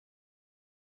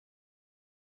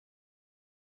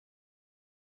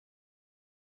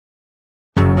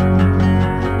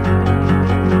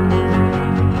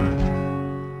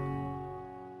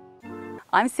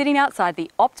I'm sitting outside the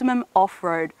Optimum Off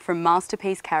Road from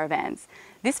Masterpiece Caravans.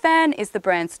 This van is the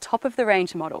brand's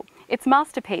top-of-the-range model. It's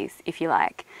Masterpiece, if you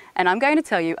like, and I'm going to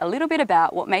tell you a little bit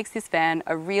about what makes this van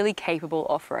a really capable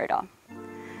off-roader.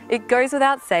 It goes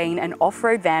without saying an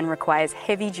off-road van requires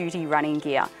heavy-duty running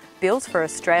gear, built for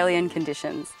Australian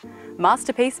conditions.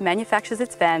 Masterpiece manufactures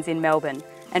its vans in Melbourne,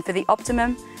 and for the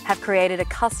Optimum have created a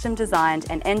custom-designed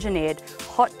and engineered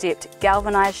hot-dipped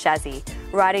galvanised chassis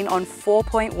riding on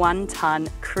 4.1-tonne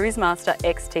Cruisemaster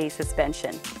XT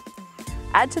suspension.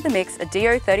 Add to the mix a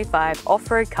DO35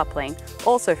 off-road coupling,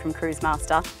 also from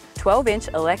Cruisemaster, 12-inch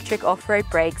electric off-road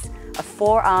brakes, a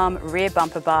 4-arm rear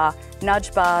bumper bar,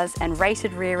 nudge bars and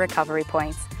rated rear recovery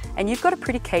points, and you've got a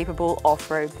pretty capable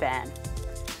off-road van.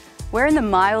 We're in the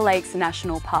Mile Lakes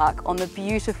National Park on the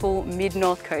beautiful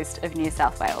mid-north coast of New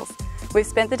South Wales. We've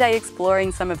spent the day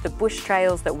exploring some of the bush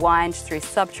trails that wind through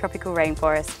subtropical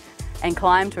rainforest and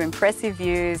climbed to impressive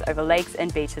views over lakes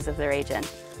and beaches of the region.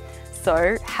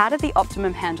 So, how did the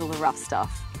Optimum handle the rough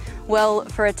stuff? Well,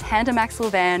 for a tandem axle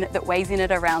van that weighs in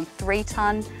at around 3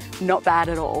 tonne, not bad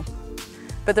at all.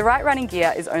 But the right running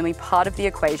gear is only part of the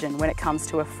equation when it comes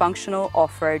to a functional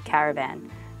off-road caravan.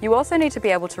 You also need to be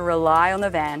able to rely on the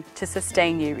van to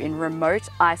sustain you in remote,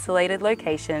 isolated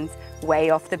locations way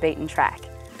off the beaten track.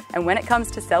 And when it comes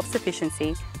to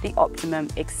self-sufficiency, the Optimum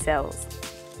excels.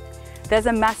 There's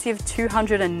a massive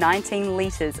 219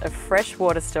 litres of fresh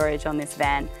water storage on this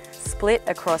van, split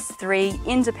across 3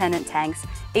 independent tanks,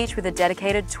 each with a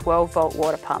dedicated 12-volt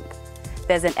water pump.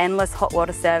 There's an endless hot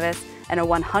water service and a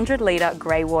 100-litre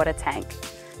grey water tank.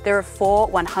 There are 4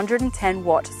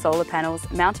 110-watt solar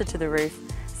panels mounted to the roof,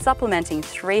 supplementing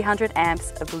 300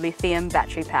 amps of lithium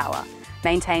battery power,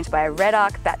 maintained by a Red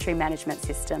Arc battery management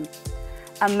system.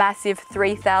 A massive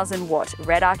 3,000-watt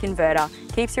Red Arc inverter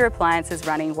keeps your appliances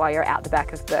running while you're out the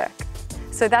back of Burke.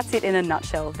 So that's it in a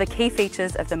nutshell, the key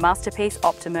features of the Masterpiece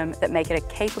Optimum that make it a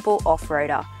capable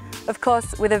off-roader. Of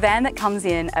course, with a van that comes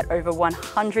in at over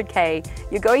 100k,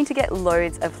 you're going to get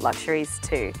loads of luxuries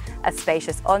too. A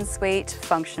spacious ensuite,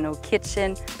 functional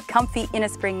kitchen, comfy inner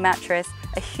spring mattress,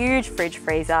 a huge fridge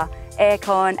freezer,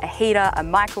 aircon, a heater, a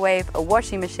microwave, a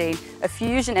washing machine, a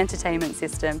fusion entertainment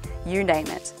system, you name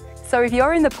it. So if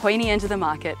you're in the pointy end of the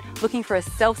market looking for a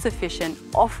self-sufficient,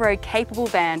 off-road capable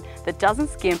van that doesn't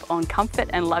skimp on comfort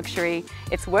and luxury,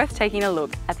 it's worth taking a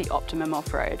look at the Optimum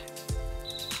Off-Road.